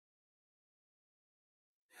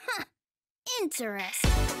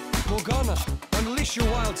Interesting. Morgana, unleash your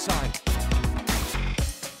wild side.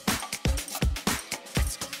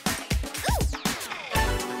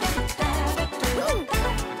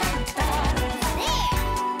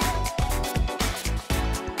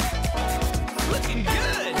 Looking good!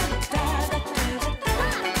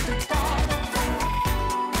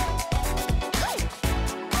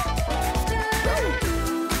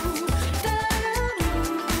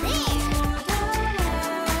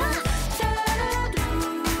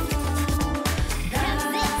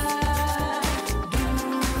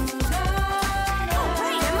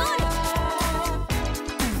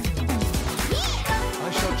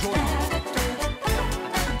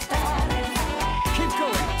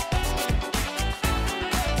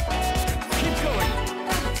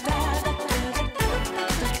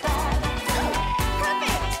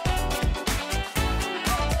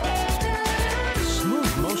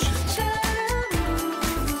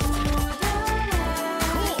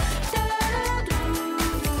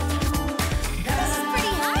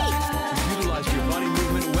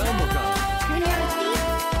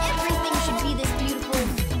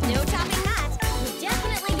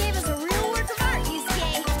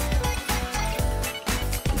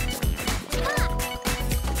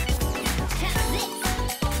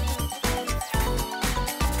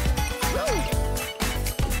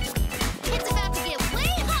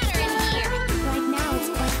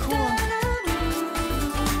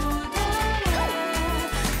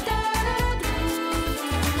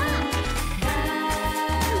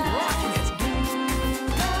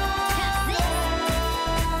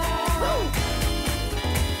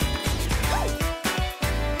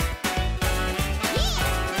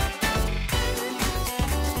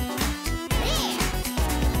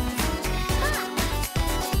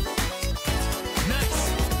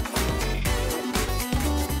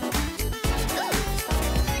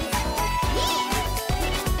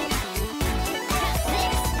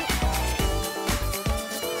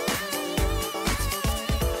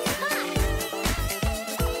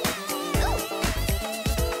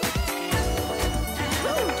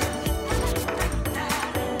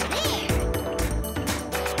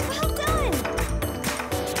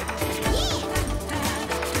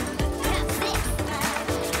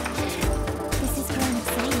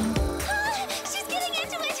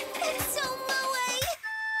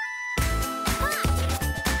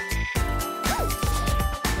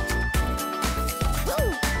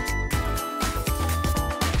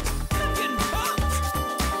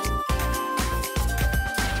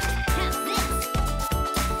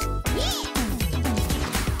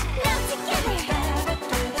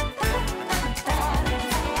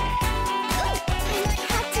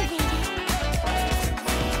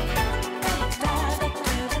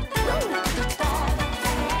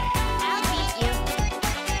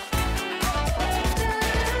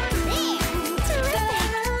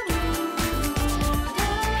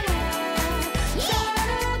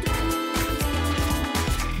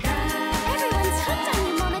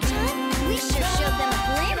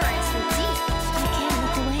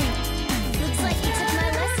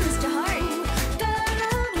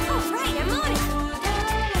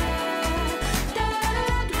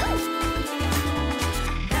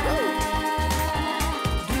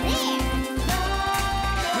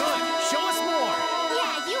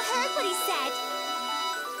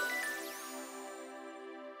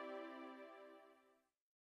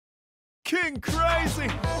 King Crazy!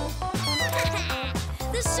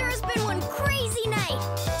 This sure has been one crazy night.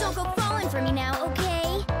 Don't go falling for me now,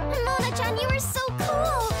 okay? Mona-chan, you are so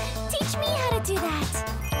cool. Teach me how to do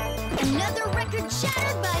that. Another record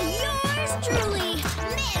shattered by yours truly.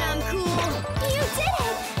 Man, I'm cool. You did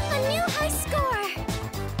it! A new high score.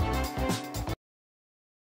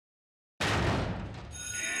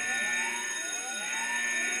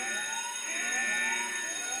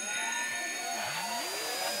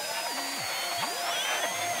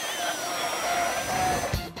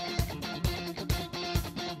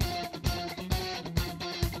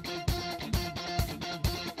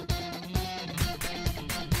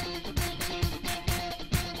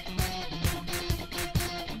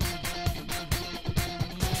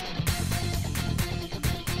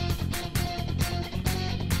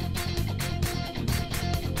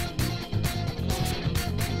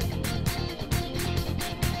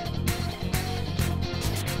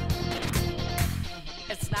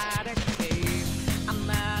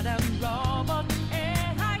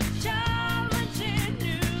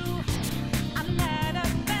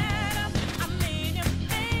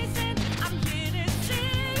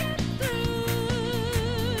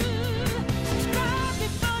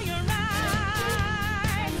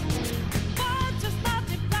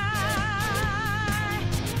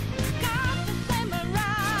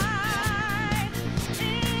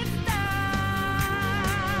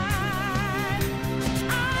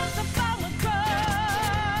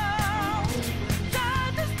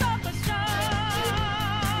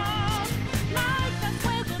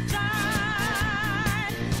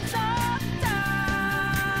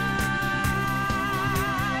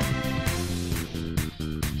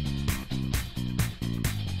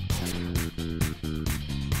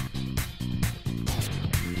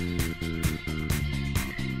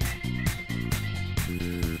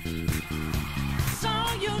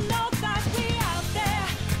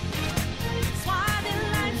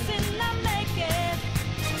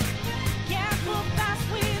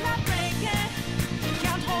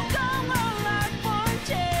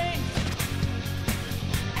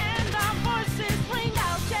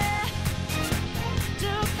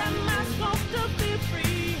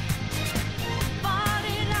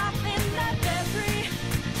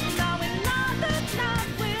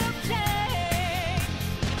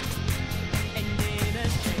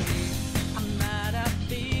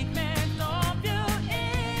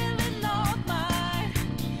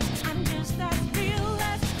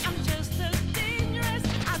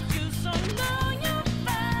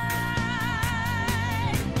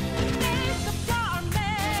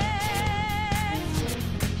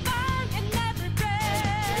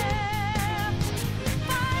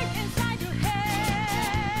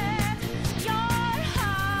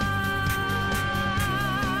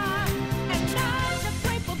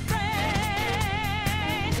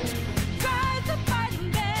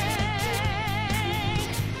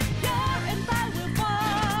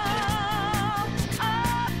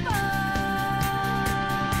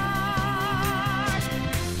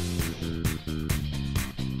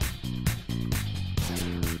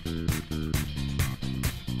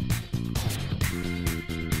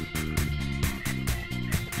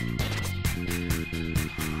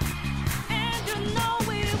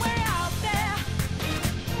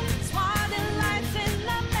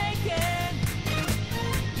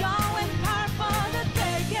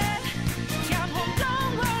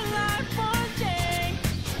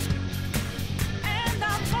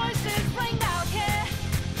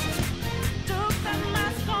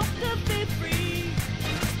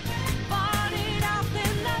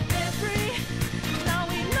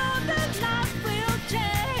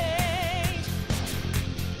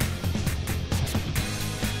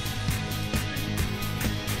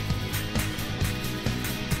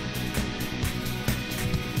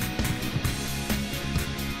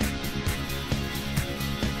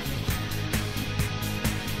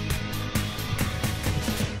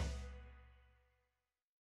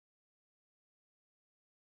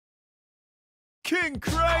 King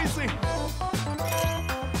Crazy!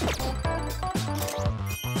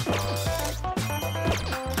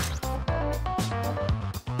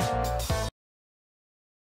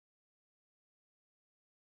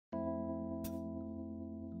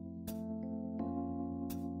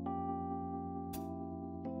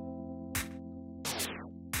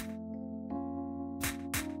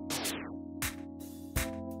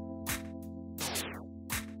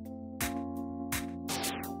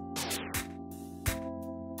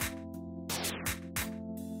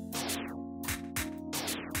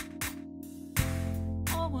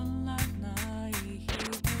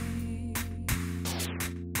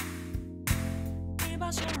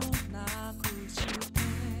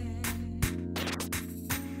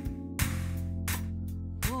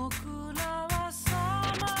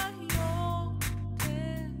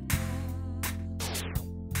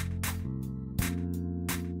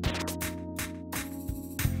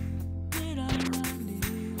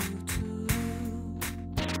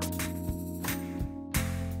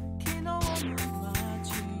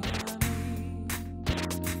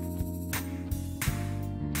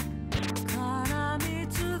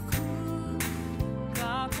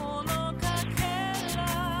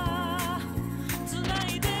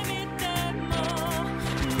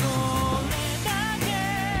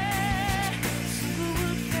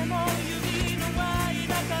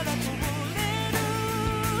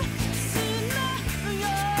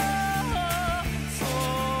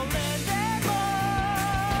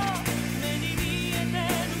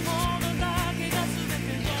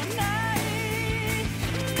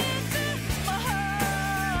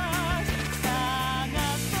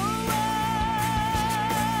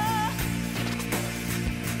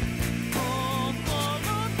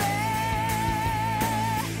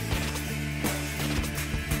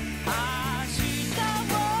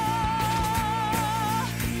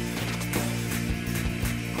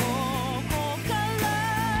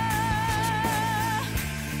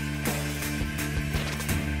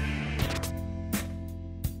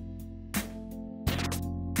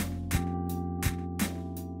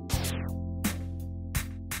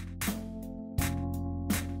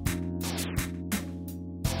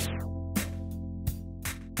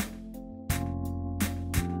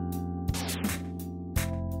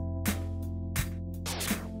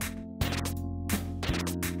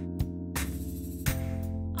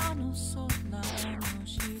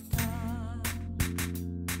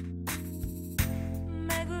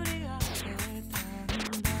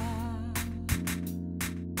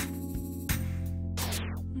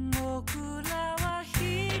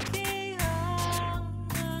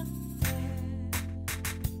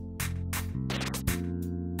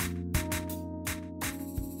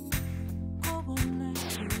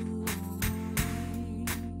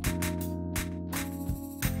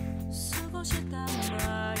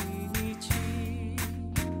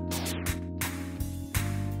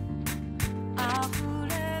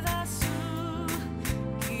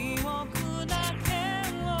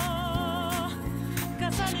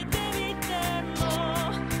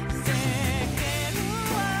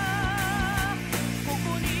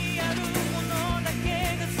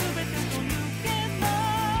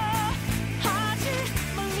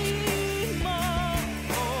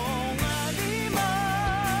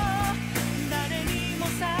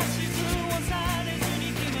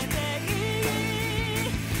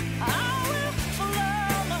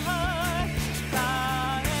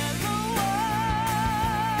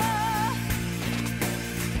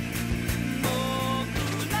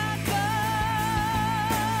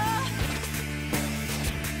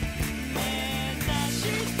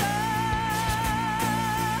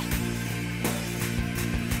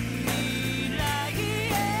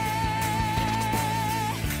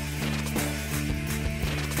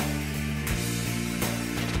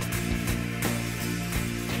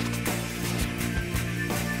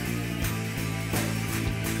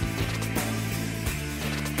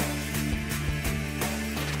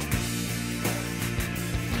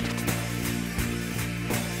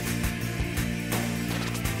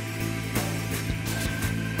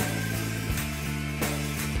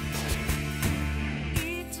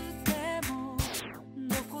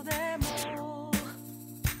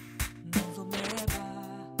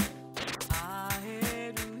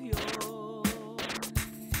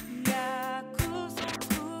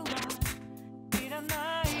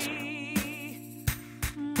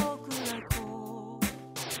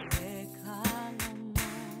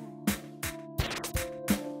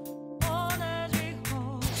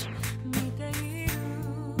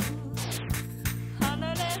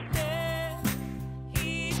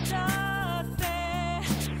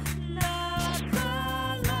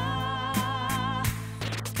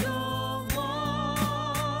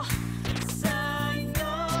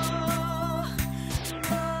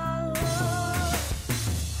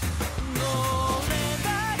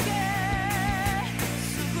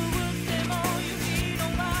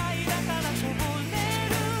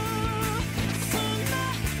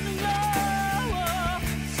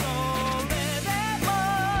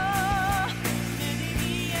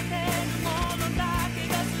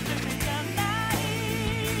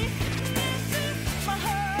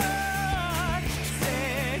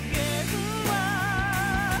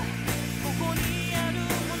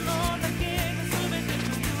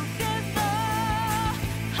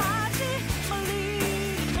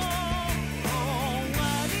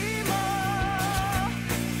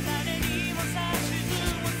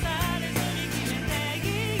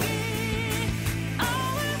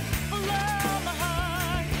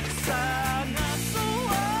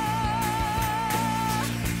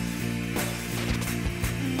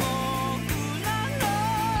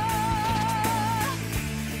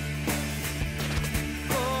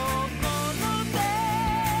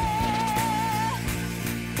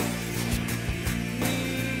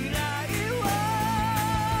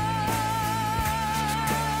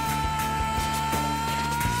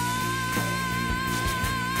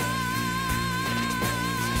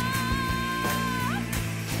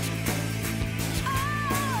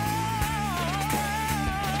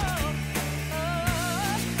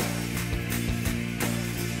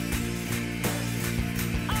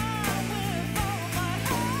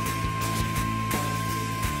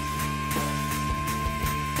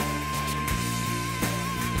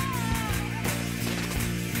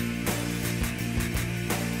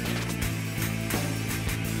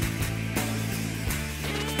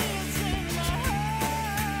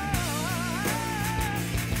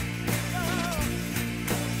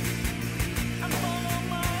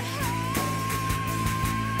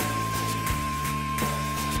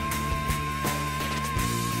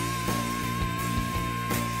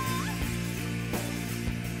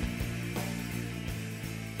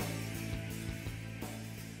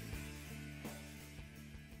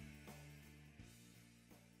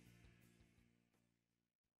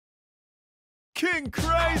 King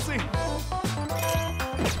Crazy!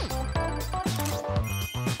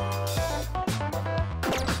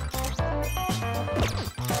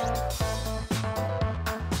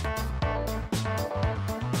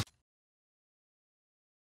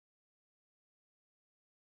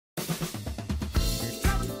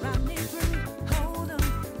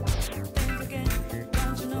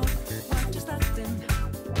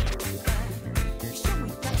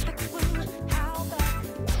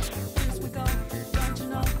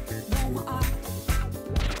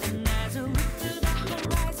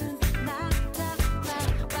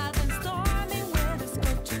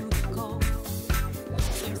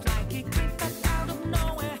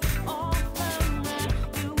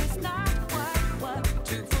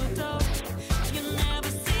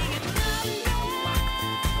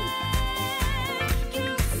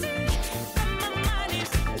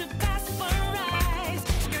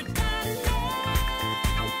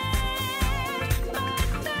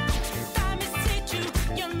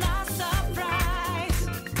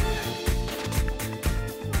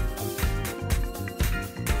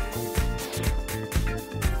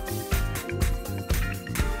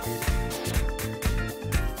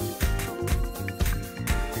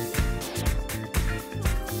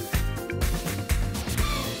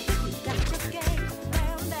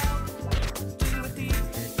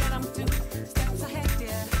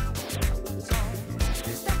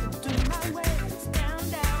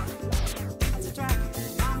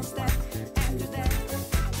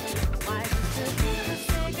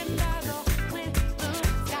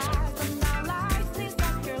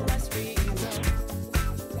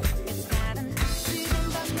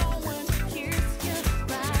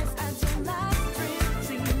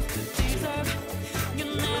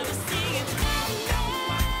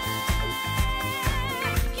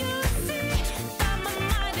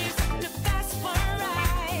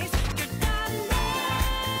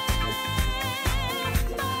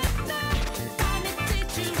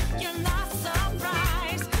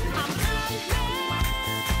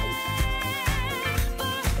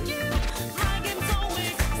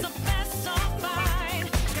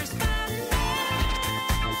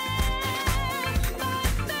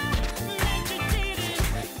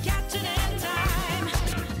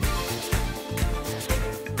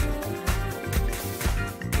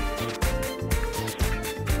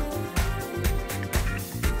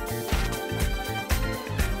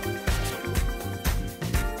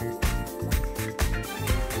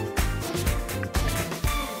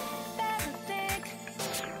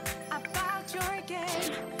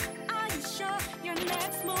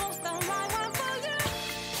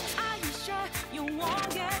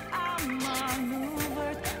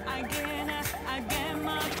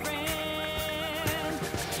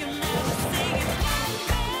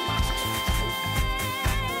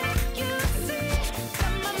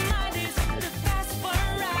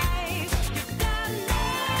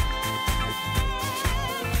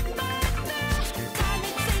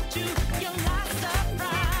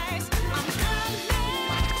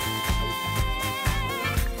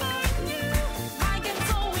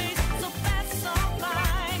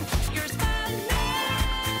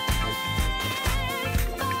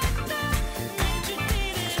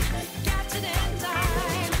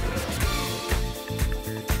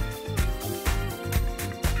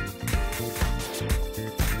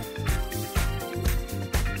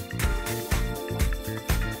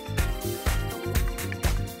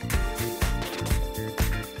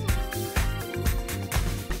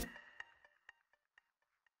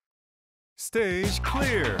 Stage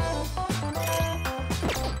clear!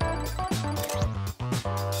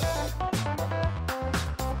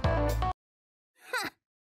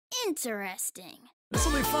 Interesting.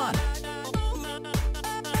 This'll be fun.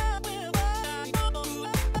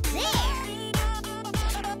 There!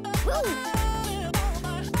 Woo!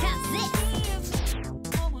 How's this?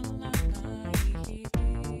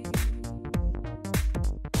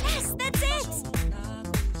 Yes, that's it!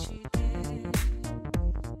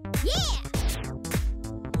 Yeah!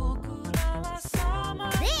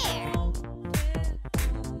 There!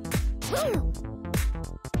 Woo!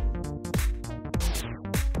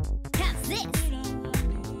 How's this?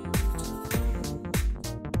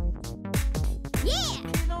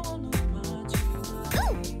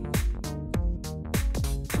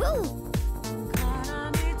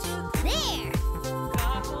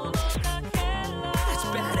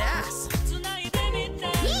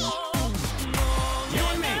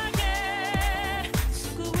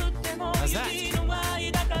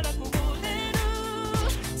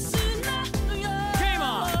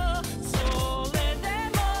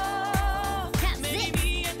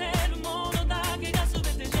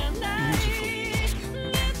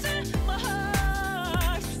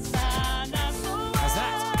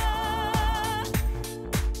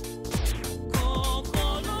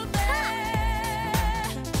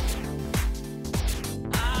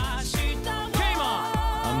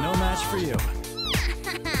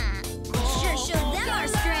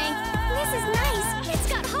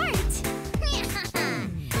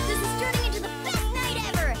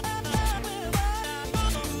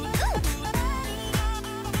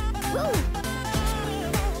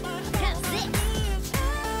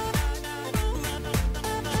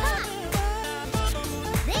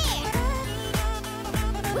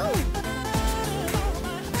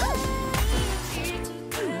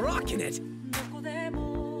 rocking it!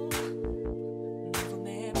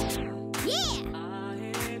 Yeah!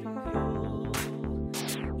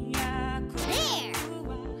 There!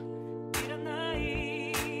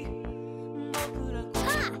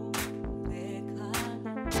 Ha!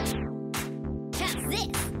 How's this?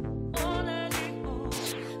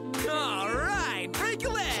 Alright, break a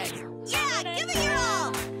leg! Yeah, give it your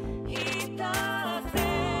all! Yeah!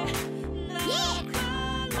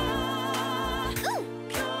 Ooh!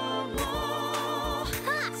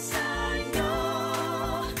 Ha!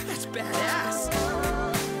 That's badass!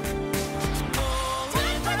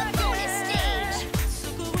 Time for the bonus stage!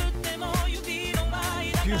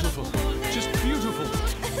 Beautiful. Just beautiful.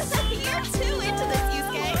 You're too into this,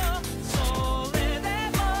 Yusuke!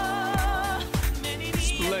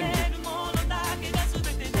 Splendid.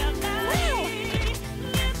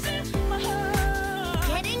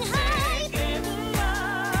 Getting high!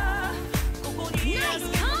 Nice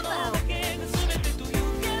combo!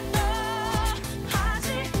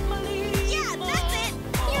 Yeah, that's it!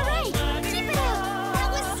 You're right! Keep it up! That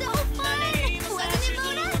was so fun! Wasn't it,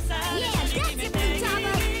 Mona? Yeah, that's it,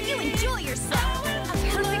 Futaba! You enjoy yourself! A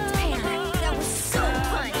perfect pair! That was so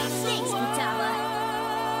fun! Thanks, Futaba!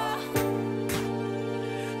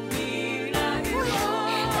 Wow,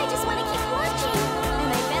 I just want to keep watching!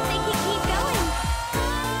 And I bet they can keep going!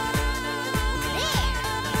 There!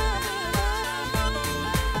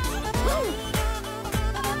 Woo!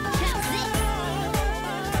 How's this?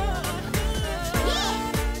 Yeah!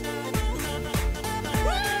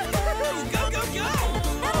 Go, go, go!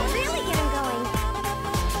 That'll really get him going!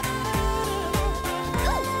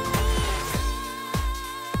 Ooh!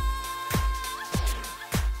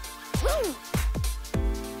 Woo!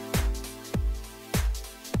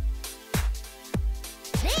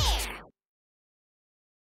 There!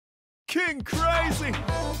 King Crazy!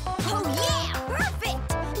 Oh yeah! Perfect!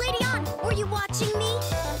 Lady On, were you watching me?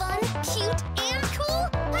 Fun, cute, and cool?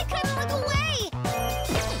 I couldn't look away!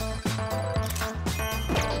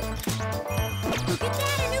 Look at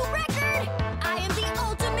that, a new record! I am the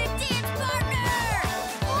ultimate dance partner!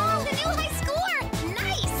 Oh, the new high score!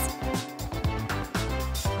 Nice!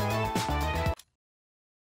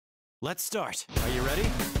 Let's start. Are you ready?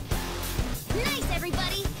 Nice,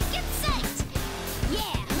 everybody! Get set!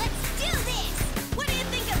 Yeah, let's do this! What do you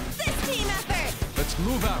think of this team effort? Let's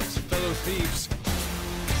move out, fellow thieves.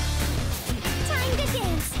 Time to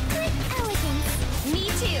dance with elegance. Me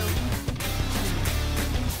too.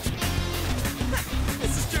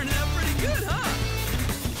 This is turning out pretty good, huh?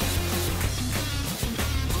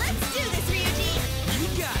 Let's do this, Ryuji! You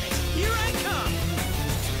got it! Here I come!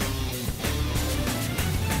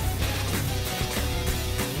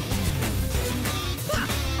 Ha!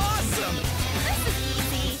 Awesome! This is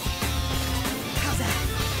easy. How's that?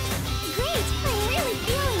 Great! I'm really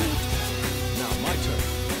feeling it. Now my turn.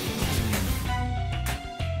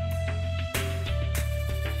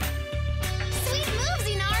 Sweet moves,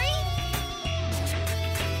 Inari!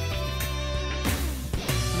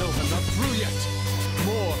 No, I'm not through yet.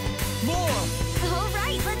 More. More! All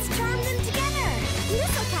right, let's charm them together.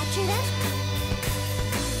 This'll capture them.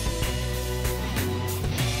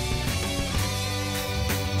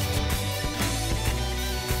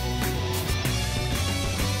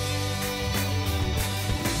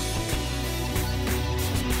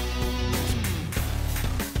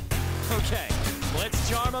 Okay, let's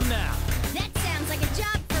charm them now. That sounds like a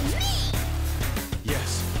job for me!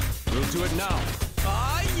 Yes, we'll do it now.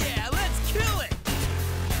 Aw, yeah! Let's kill it!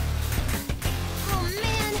 Oh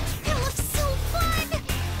man, it looks so fun!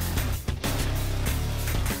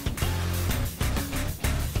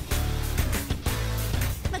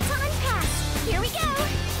 Baton pass! Here we go!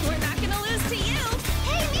 We're not gonna lose to you!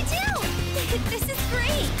 Hey, me too! This is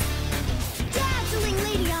great! Dazzling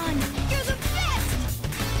Lady On! You're the best!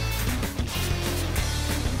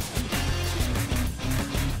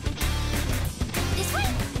 This way!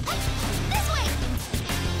 Up! This way!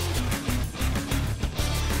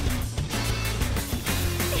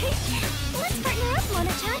 Let's partner up,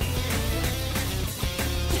 Mona-chan!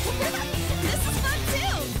 This is fun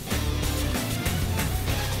too!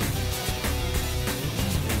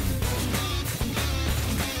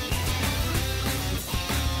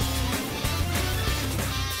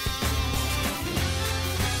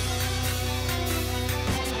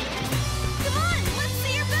 Come on, let's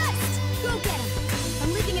see your best! Go get him!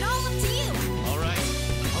 I'm leaving it all up to you! All right,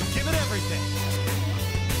 I'll give it everything.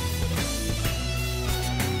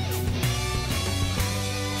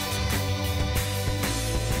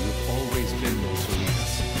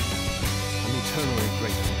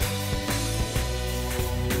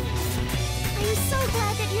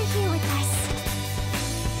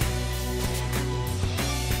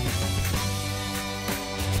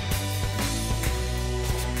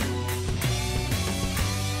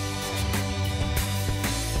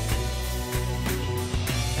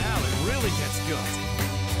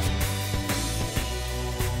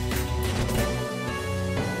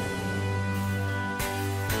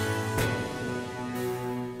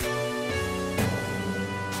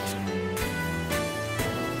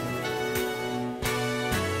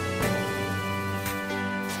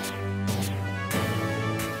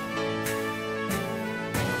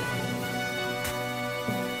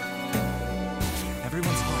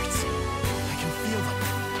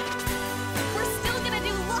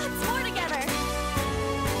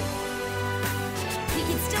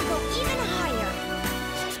 Now go even higher.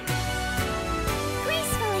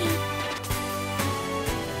 Gracefully.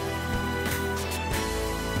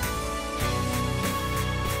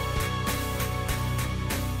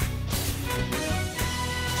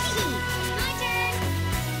 My turn.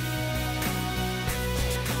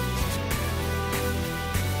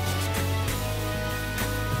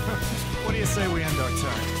 What do you say we end our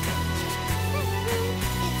turn?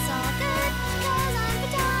 It's all good, 'cause I'm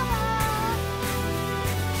Pajama.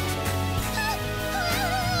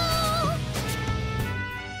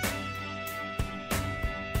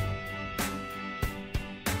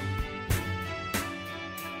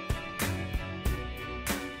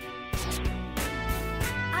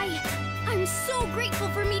 I'm so grateful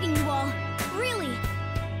for meeting you all. Really.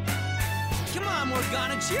 Come on,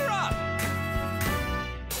 Morgana, cheer up!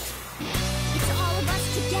 It's all of us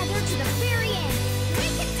together to the very end. We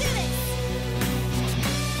can do this!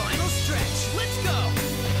 Final stretch, let's go!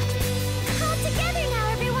 All together now,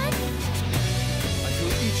 everyone! I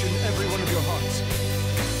feel each and every one of your hearts.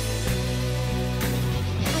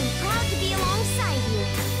 I'm proud to be alongside you.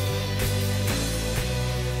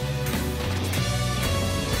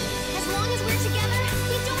 As long as we're together,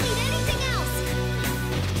 we don't need anything else.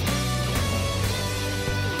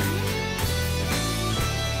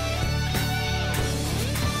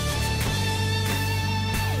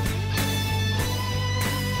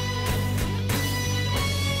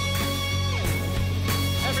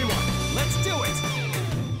 Everyone, let's do it!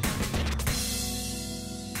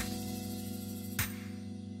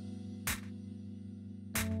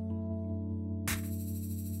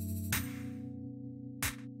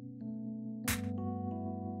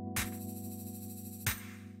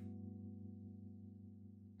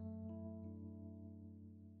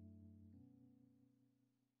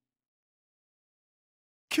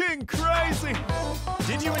 King Crazy!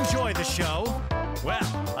 Did you enjoy the show? Well,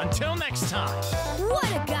 until next time. What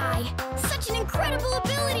a guy! Such an incredible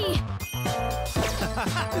ability!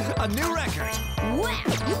 A new record. Wow,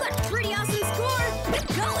 you got a pretty awesome score! Keep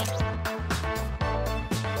going!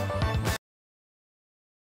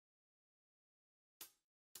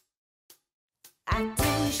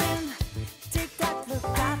 Attention, tick tock,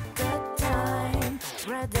 look at the time.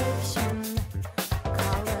 Prediction,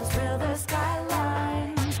 colors fill the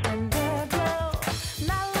skyline, and they glow.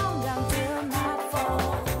 Not long until night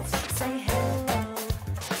falls. Say hello,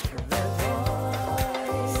 the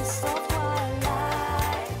voice of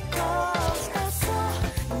twilight calls us all.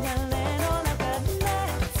 夢の中で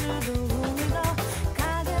つぐ海の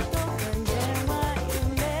影と影は揺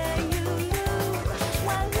れゆる。笑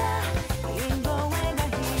い声が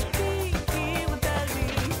響き渡り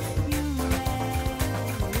夢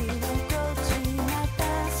見心地また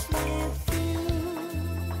with you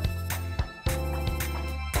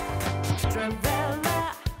Traveler,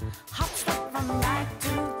 hop step from night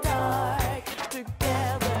to dark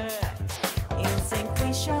together in sync we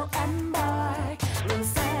shall embark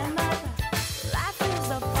loosen up life is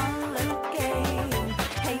a fun little game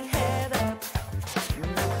hey head up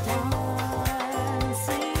not one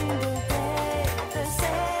single day the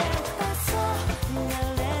same that's all 流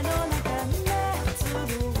れの中でつぐ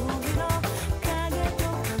海の影と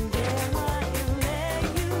影は揺れ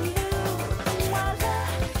ゆる笑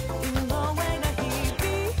い声が響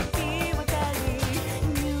き渡り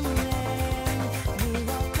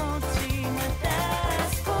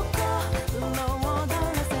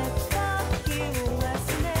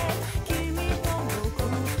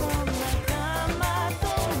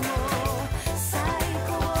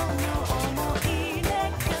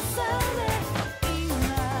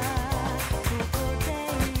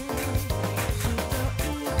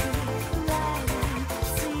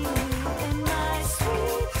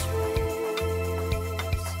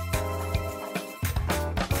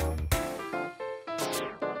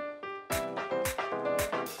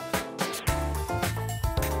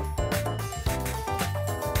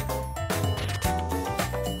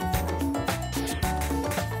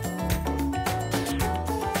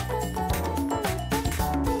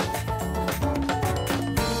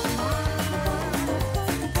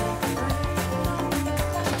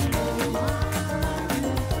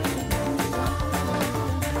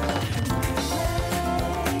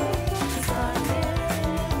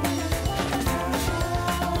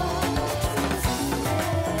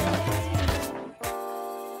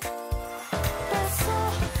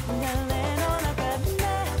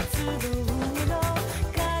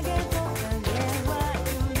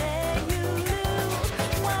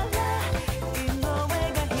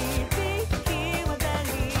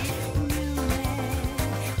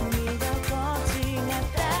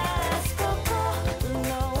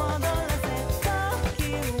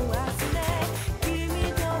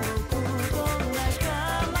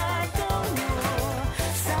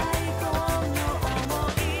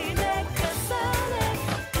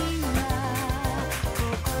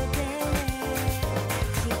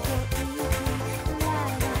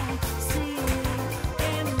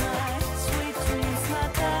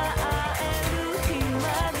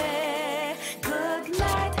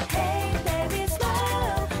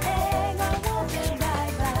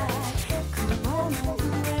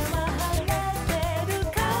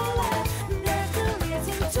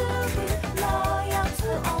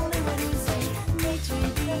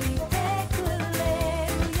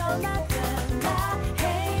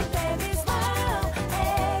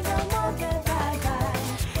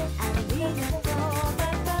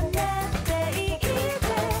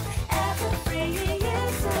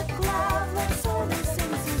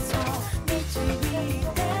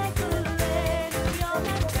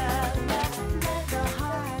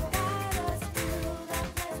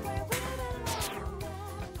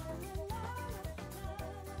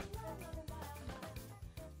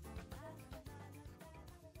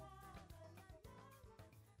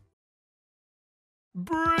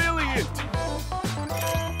Brilliant!